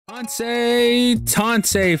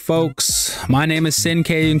Tansei, folks. My name is Sin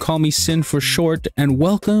K. You can call me Sin for short, and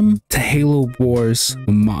welcome to Halo Wars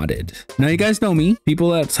Modded. Now, you guys know me. People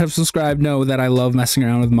that have subscribed know that I love messing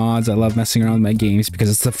around with mods. I love messing around with my games because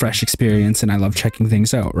it's a fresh experience and I love checking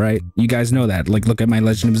things out, right? You guys know that. Like, look at my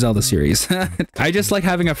Legend of Zelda series. I just like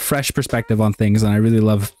having a fresh perspective on things, and I really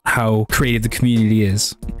love how creative the community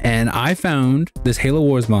is. And I found this Halo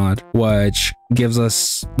Wars mod, which gives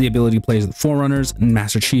us the ability to play as the Forerunners and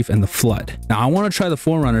Master Chief and the Flood. Now, I want to try the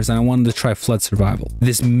Forerunners and I wanted to try Flood Survival.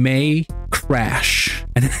 This may crash,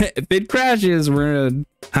 and if it crashes, we're gonna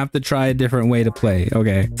have to try a different way to play.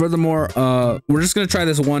 Okay. Furthermore, we're just gonna try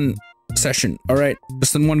this one session. All right,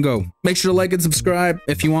 just in one go. Make sure to like and subscribe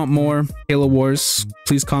if you want more Halo Wars.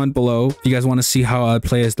 Please comment below if you guys want to see how I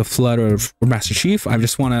play as the Flood or Master Chief. I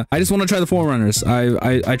just want to try the Forerunners.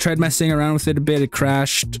 I tried messing around with it a bit. It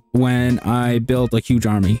crashed when I built a huge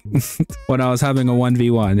army. When I was having a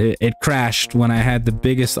 1v1, it crashed when I had the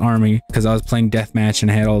biggest army because I was playing deathmatch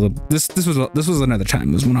and I had all the this was another time.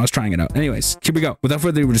 It was when I was trying it out. Anyways, here we go. Without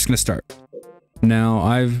further ado, we're just gonna start. Now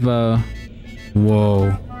I've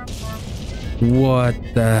whoa. What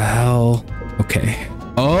the hell? Okay.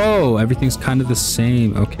 Oh, everything's kind of the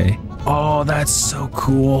same. Okay. Oh, that's so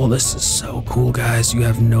cool. This is so cool, guys. You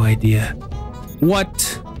have no idea.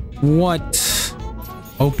 What?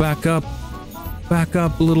 Oh, back up. Back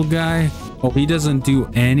up, little guy. Oh, he doesn't do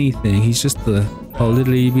anything. He's just a little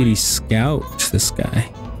bitty scout, this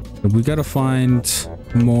guy. But we gotta find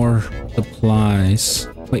more supplies.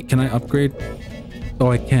 Wait, can I upgrade?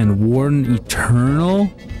 Oh, I can. Warden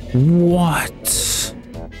Eternal? What?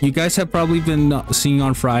 You guys have probably been seeing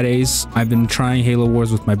on Fridays. I've been trying Halo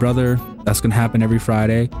Wars with my brother. That's gonna happen every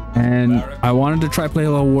Friday. And I wanted to try play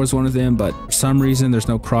Halo Wars one of them, but for some reason there's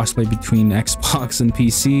no crossplay between Xbox and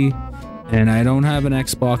PC. And I don't have an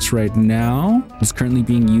Xbox right now. It's currently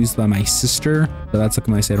being used by my sister. So that's how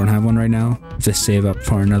come I say I don't have one right now. Just save up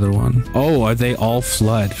for another one. Oh, are they all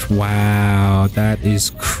Flood? Wow, that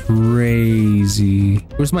is crazy.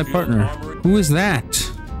 Where's my partner? Who is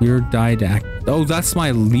that? You're Didact. Oh, that's my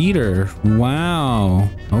leader. Wow.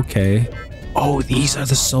 Okay. Oh, these are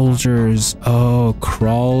the soldiers. Oh,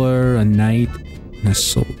 Crawler, a Knight, and a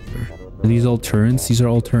Soldier. Are these all turrets? These are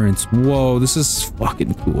all turrets. Whoa, this is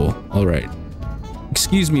fucking cool. All right.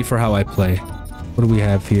 Excuse me for how I play. What do we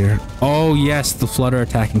have here? Oh, yes, the Flood are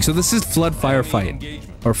attacking. So this is Flood Firefight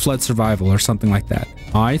or Flood Survival or something like that.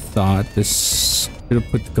 I thought this should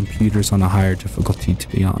have put the computers on a higher difficulty, to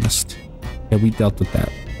be honest. Yeah, we dealt with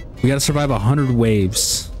that. We gotta survive 100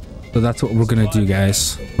 waves. So that's what we're gonna do,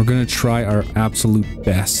 guys. We're gonna try our absolute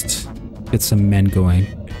best. Get some men going.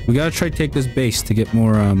 We gotta try to take this base to get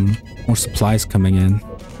more supplies coming in.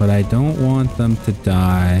 But I don't want them to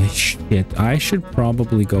die. Shit, I should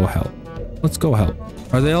probably go help. Let's go help.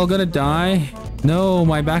 Are they all gonna die? No,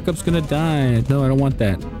 my backup's gonna die. No, I don't want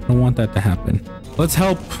that. I don't want that to happen. Let's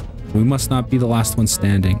help. We must not be the last one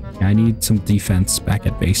standing. I need some defense back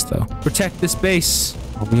at base, though. Protect this base.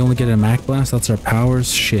 Oh, we only get a Mac Blast? That's our powers?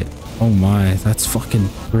 Shit. Oh my, that's fucking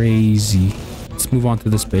crazy. Let's move on to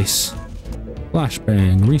this base.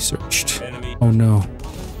 Flashbang researched. Oh no.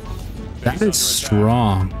 That is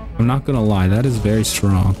strong. I'm not gonna lie, that is very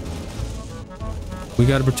strong. We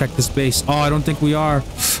gotta protect this base. Oh, I don't think we are.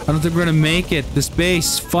 I don't think we're gonna make it. This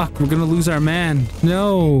base. Fuck, we're gonna lose our man.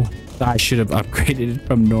 No. I should have upgraded it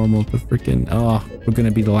from normal to freaking... Oh, we're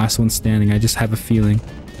gonna be the last one standing. I just have a feeling.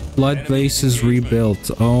 Flood base is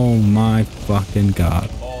rebuilt. Oh my fucking god.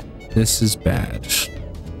 This is bad.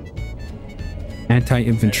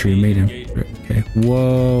 Anti-infantry made infantry. Okay.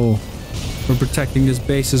 Whoa. We're protecting this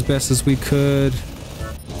base as best as we could.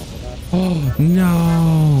 Oh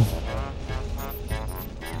no.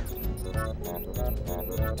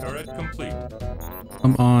 Turret complete.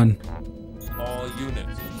 Come on. All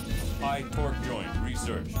units. High torque joint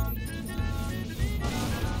researched.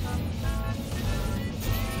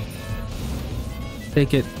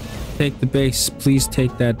 Take it. Take the base. Please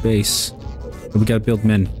take that base. We gotta build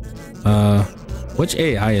men. Which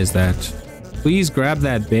AI is that? Please grab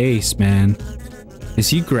that base, man. Is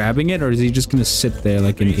he grabbing it or is he just gonna sit there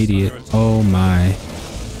like an idiot? Oh my.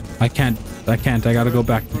 I can't. I gotta go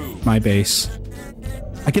back to my base.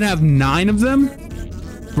 I can have 9 of them?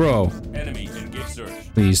 Bro.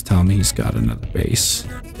 Please tell me he's got another base.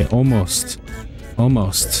 Okay, almost.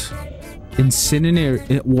 Almost.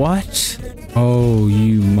 Incinerary. What? Oh,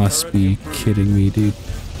 you must be kidding me, dude.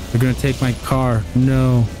 They're gonna take my car.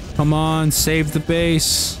 No. Come on, save the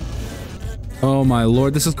base. Oh my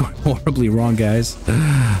lord, this is going horribly wrong, guys.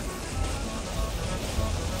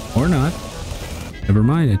 Or not. Never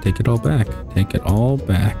mind, I take it all back. Take it all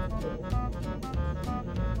back.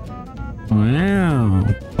 Wow.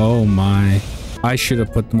 Oh my. I should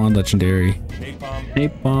have put them on legendary. Napalm.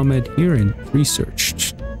 Napalm adherent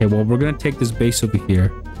researched. Okay, well, we're gonna take this base over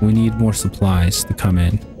here. We need more supplies to come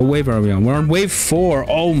in. What wave are we on? We're on wave 4.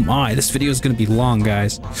 Oh my, this video is gonna be long,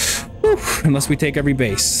 guys. Whew. Unless we take every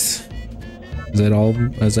base. Is that all?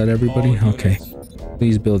 Is that everybody? Okay.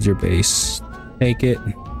 Please build your base. Take it.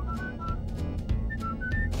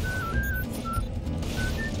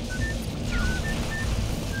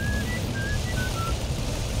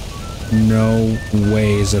 No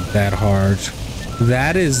way is it that hard.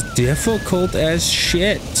 That is difficult as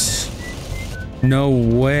shit. No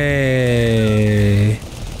way.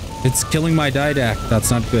 It's killing my didact.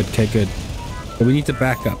 That's not good. Okay, good. But we need to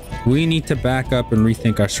back up. We need to back up and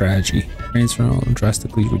rethink our strategy. Transfer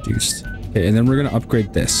drastically reduced. Okay, and then we're gonna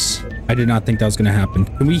upgrade this. I did not think that was gonna happen.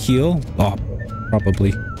 Can we heal? Oh,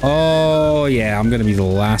 probably. Oh yeah, I'm gonna be the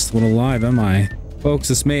last one alive, am I? Folks,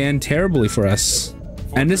 this may end terribly for us.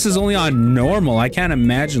 And this is only on normal. I can't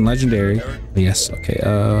imagine legendary. Yes, okay.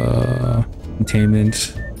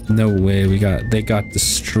 Containment. No way. They got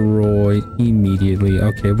destroyed immediately.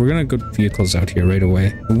 Okay, we're gonna get vehicles out here right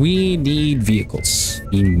away. We need vehicles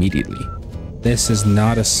immediately. This is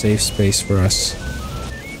not a safe space for us.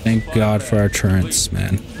 Thank God for our turrets,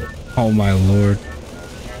 man. Oh my lord.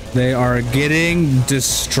 They are getting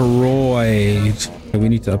destroyed. Okay, we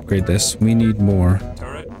need to upgrade this. We need more.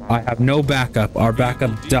 I have no backup. Our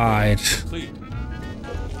backup died.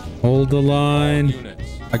 Hold the line.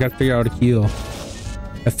 I gotta figure out how to heal.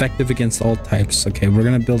 Effective against all types. Okay, we're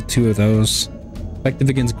gonna build 2 of those. Effective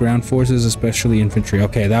against ground forces, especially infantry.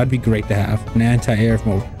 Okay, that would be great to have. An anti-air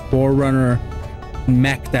Forerunner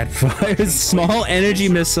mech that fires small energy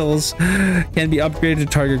missiles can be upgraded to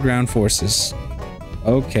target ground forces.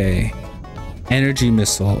 Okay. Energy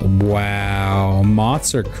missile. Wow.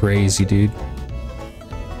 Moths are crazy, dude.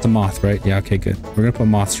 It's a moth, right? Yeah, okay, good. We're gonna put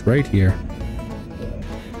moths right here.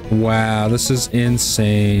 Wow, this is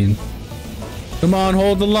insane. Come on,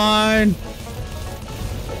 hold the line.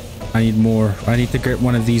 I need more. I need to get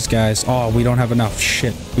one of these guys. Oh, we don't have enough.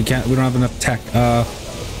 Shit. We don't have enough tech. I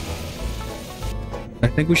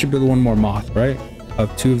think we should build one more moth, right?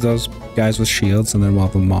 Of 2 of those guys with shields, and then we'll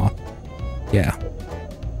have a moth. Yeah.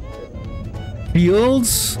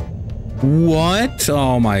 Shields? What?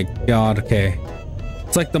 Oh my god, okay.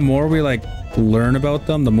 It's like the more we like learn about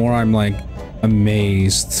them, the more I'm like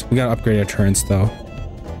amazed. We gotta upgrade our turrets though,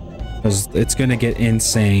 because it's gonna get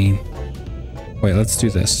insane. Wait, let's do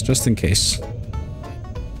this just in case.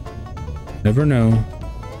 Never know.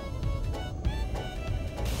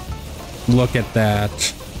 Look at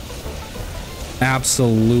that.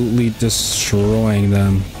 Absolutely destroying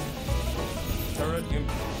them.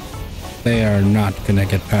 They are not gonna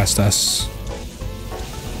get past us.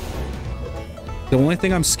 The only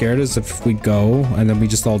thing I'm scared is if we go and then we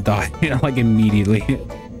just all die, you know, like immediately.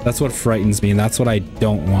 That's what frightens me, and that's what I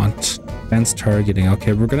don't want. Advanced targeting.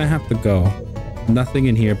 Okay, we're gonna have to go. Nothing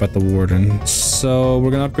in here but the warden. So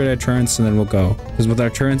we're gonna upgrade our turrets and then we'll go. Because with our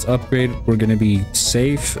turrets upgrade, we're gonna be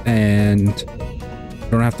safe and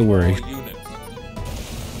don't have to worry.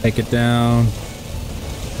 Take it down.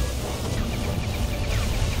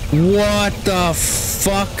 What the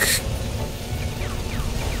fuck?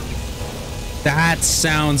 That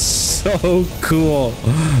sounds so cool.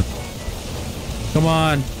 Come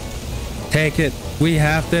on. Take it. We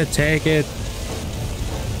have to take it.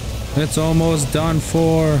 It's almost done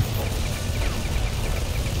for.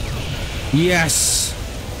 Yes.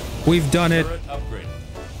 We've done it.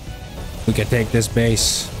 We can take this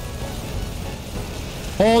base.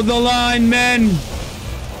 Hold the line, men.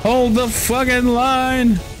 Hold the fucking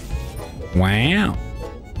line. Wow.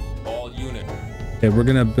 Okay, we're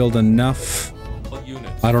gonna build enough.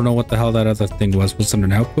 I don't know what the hell that other thing was. Was it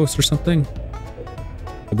an outpost or something?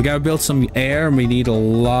 We gotta build some air, and we need a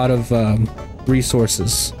lot of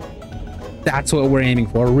resources. That's what we're aiming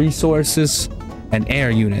for. Resources and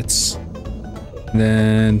air units. And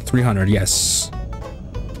then 300, yes.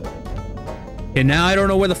 Okay, now I don't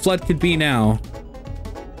know where the flood could be now.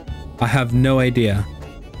 I have no idea.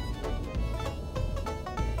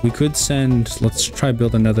 We could send, let's try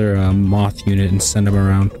build another moth unit and send them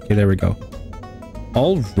around. Okay, there we go.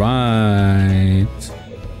 All right.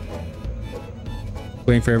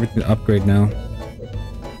 Waiting for everything to upgrade now.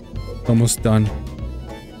 Almost done.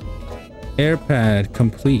 Air pad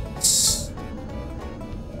complete.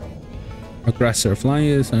 Aggressor flying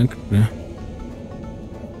is a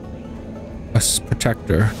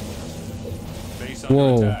protector.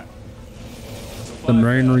 Whoa. The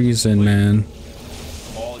main reason, man.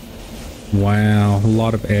 Wow, a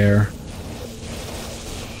lot of air.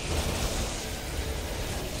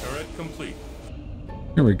 complete.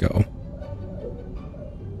 Here we go.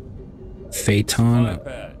 Phaeton.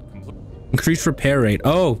 Increased repair rate.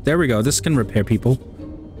 Oh, there we go. This can repair people.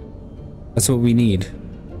 That's what we need.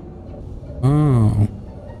 Oh.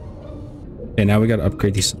 Okay, now we gotta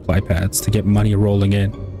upgrade these supply pads to get money rolling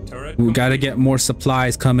in. We gotta get more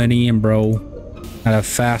supplies coming in, bro. At a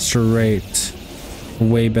faster rate. A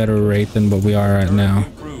way better rate than what we are right now.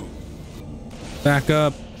 Back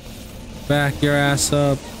up. Back your ass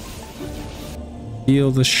up.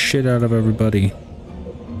 Heal the shit out of everybody.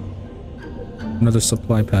 Another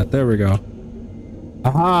supply pad. There we go.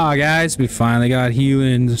 Aha, guys. We finally got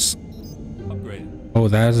healings. Oh,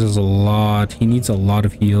 that is a lot. He needs a lot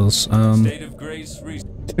of heals. State of grace.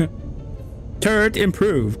 Turret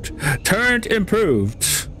improved. Turret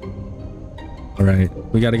improved. All right.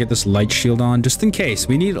 We got to get this light shield on just in case.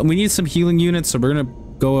 We need some healing units, so we're going to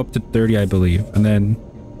go up to 30, I believe. And then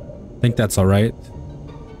I think that's all right.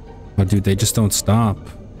 Oh, dude, they just don't stop.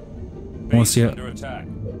 I want to see it.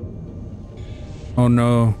 Oh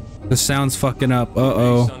no, the sound's fucking up.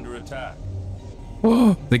 Uh-oh.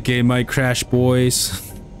 Oh, the game might crash,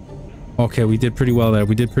 boys. Okay, we did pretty well there.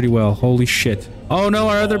 We did pretty well. Holy shit. Oh no,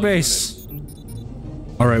 our other base.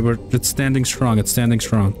 All right, it's standing strong. It's standing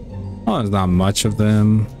strong. Oh, there's not much of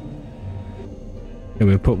them. Okay,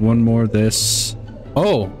 we put one more of this.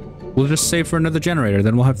 Oh, we'll just save for another generator.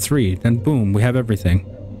 Then we'll have 3. Then boom, we have everything.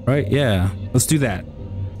 Right? Yeah. Let's do that.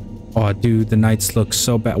 Oh, dude, the knights look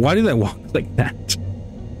so bad. Why do they walk like that?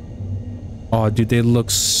 Oh, dude, they look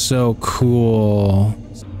so cool.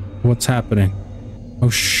 What's happening? Oh,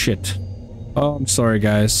 shit. Oh, I'm sorry,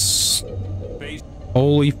 guys.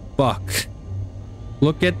 Holy fuck.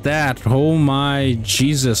 Look at that. Oh, my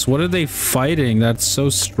Jesus. What are they fighting? That's so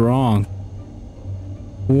strong.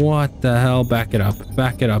 What the hell? Back it up.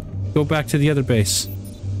 Back it up. Go back to the other base.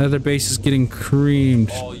 The other base is getting creamed.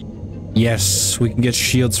 Yes, we can get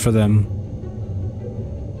shields for them.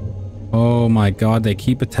 Oh my god, they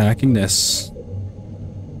keep attacking this.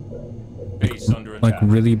 Like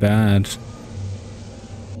really bad.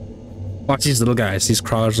 Watch these little guys. These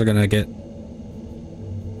crawlers are gonna get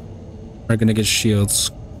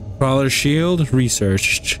shields. Crawler shield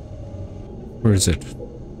researched. Where is it?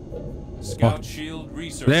 Scout shield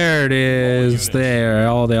research. There it is. There.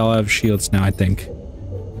 Oh, they all have shields now, I think.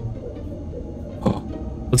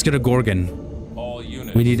 Let's get a Gorgon. All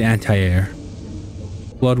units. We need anti-air.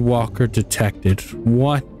 Floodwalker detected.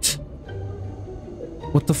 What?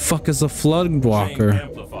 What the fuck is a Floodwalker? Chain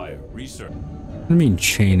amplifier research. What do you mean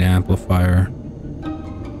chain amplifier?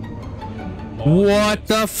 What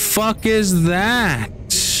the fuck is that?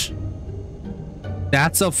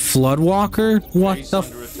 That's a Floodwalker? What the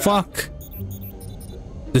fuck?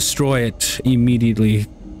 Destroy it immediately.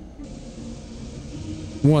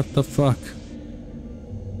 What the fuck?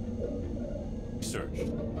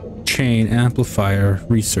 Chain amplifier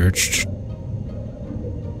researched.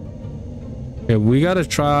 Okay, we gotta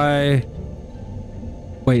try.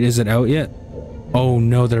 Wait, is it out yet? Oh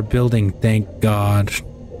no, they're building. Thank God.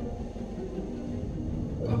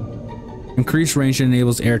 Increased range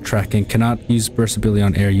enables air tracking. Cannot use burst ability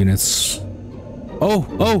on air units.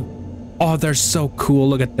 Oh, they're so cool.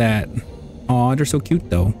 Look at that. Oh, they're so cute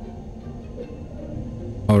though.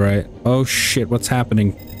 All right. Oh shit, what's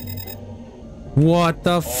happening? What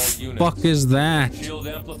the fuck is that? Shield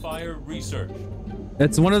amplifier research.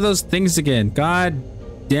 It's one of those things again. God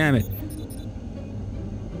damn it.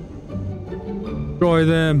 Destroy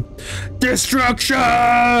them.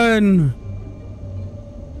 Destruction!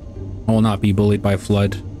 I will not be bullied by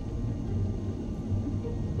flood.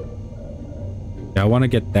 Yeah, I want to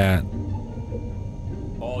get that.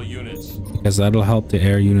 All units. Because that'll help the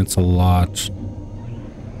air units a lot.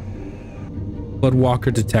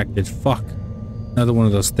 Floodwalker detected. Fuck. Another one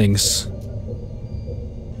of those things.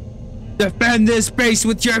 Defend this base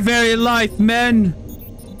with your very life, men!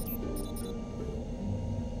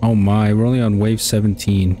 Oh my, we're only on wave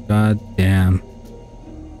 17. God damn.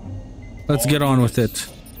 Let's get on with it.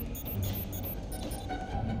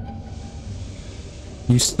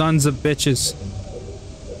 You sons of bitches.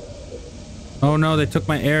 Oh no, they took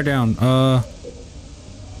my air down. Oh,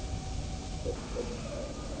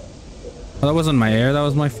 that wasn't my air, that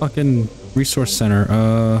was my fucking resource center.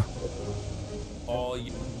 All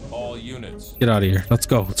units. Get out of here. Let's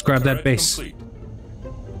go. Let's grab that base. Complete.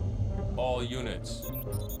 All units.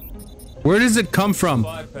 Where does it come from?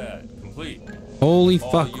 Pad complete. Holy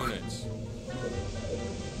All fuck. units.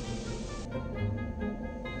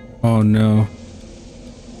 Oh no.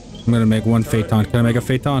 I'm gonna make one Phaeton. Can I make a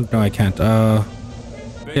Phaeton? No, I can't.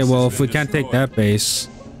 Okay, well, if we can't take that base,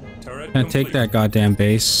 can't take that goddamn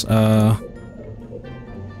base.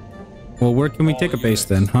 Well, where can we take a base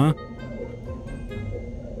then, huh?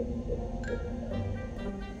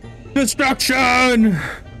 Destruction!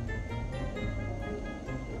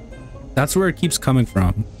 That's where it keeps coming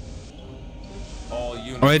from.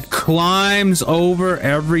 Oh, it climbs over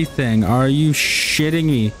everything. Are you shitting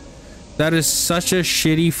me? That is such a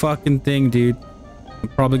shitty fucking thing, dude. I'm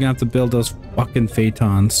probably gonna have to build those fucking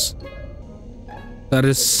photons. That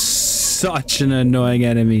is such an annoying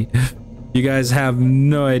enemy. You guys have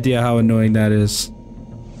no idea how annoying that is.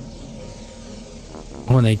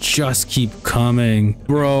 Oh, and they just keep coming.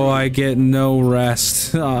 Bro, I get no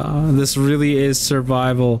rest. This really is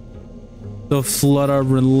survival. The flood are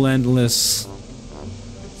relentless.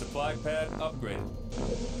 Supply pad upgraded.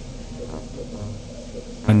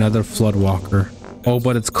 Another flood walker. Oh,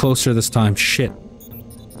 but it's closer this time. Shit.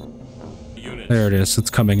 Units. There it is. It's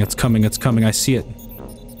coming. It's coming. It's coming. I see it.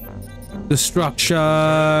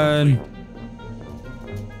 Destruction.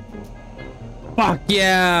 Fuck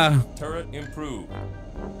yeah. Turret improved.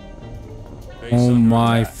 Base Oh under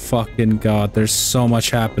my attack. fucking god. There's so much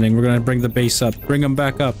happening. We're gonna bring the base up. Bring them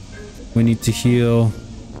back up. We need to heal.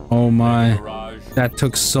 Oh my. Barrage. That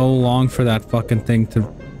took so long for that fucking thing to...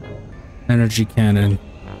 Energy cannon.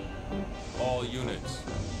 All units.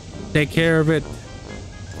 Take care of it.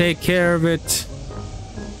 Take care of it.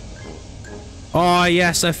 Oh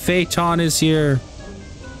yes, a phaeton is here.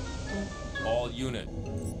 All unit.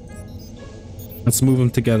 Let's move them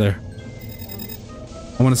together.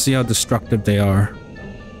 I want to see how destructive they are.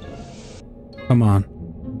 Come on.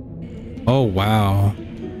 Oh wow.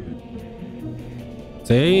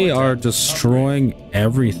 They are destroying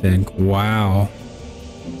everything. Wow.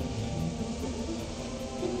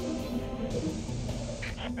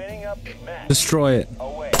 Spinning up mass Destroy it.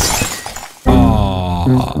 away.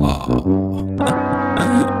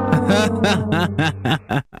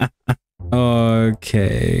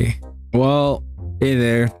 Okay. Well, hey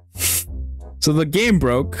there. So the game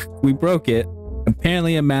broke. We broke it.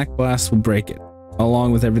 Apparently a Mac blast will break it,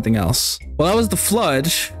 along with everything else. Well, that was the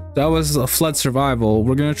flood. That was a flood survival.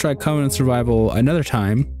 We're gonna try Covenant survival another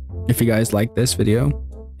time, if you guys like this video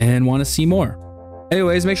and want to see more.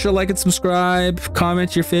 Anyways, make sure to like and subscribe.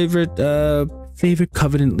 Comment your favorite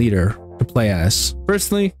Covenant leader to play as.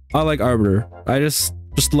 Personally, I like Arbiter. I just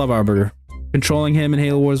love Arbiter. Controlling him in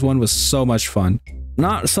Halo Wars 1 was so much fun.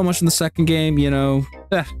 Not so much in the second game, you know.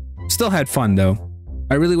 Still had fun though.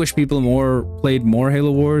 I really wish people played more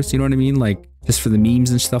Halo Wars, you know what I mean? Like just for the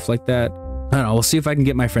memes and stuff like that. I don't know, we'll see if I can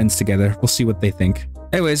get my friends together. We'll see what they think.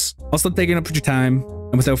 Anyways, I'll stop taking up your time.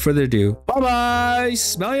 And without further ado, bye-bye!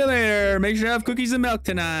 Smell you later! Make sure to have cookies and milk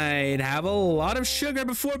tonight. Have a lot of sugar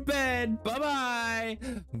before bed. Bye-bye!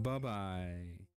 Bye-bye.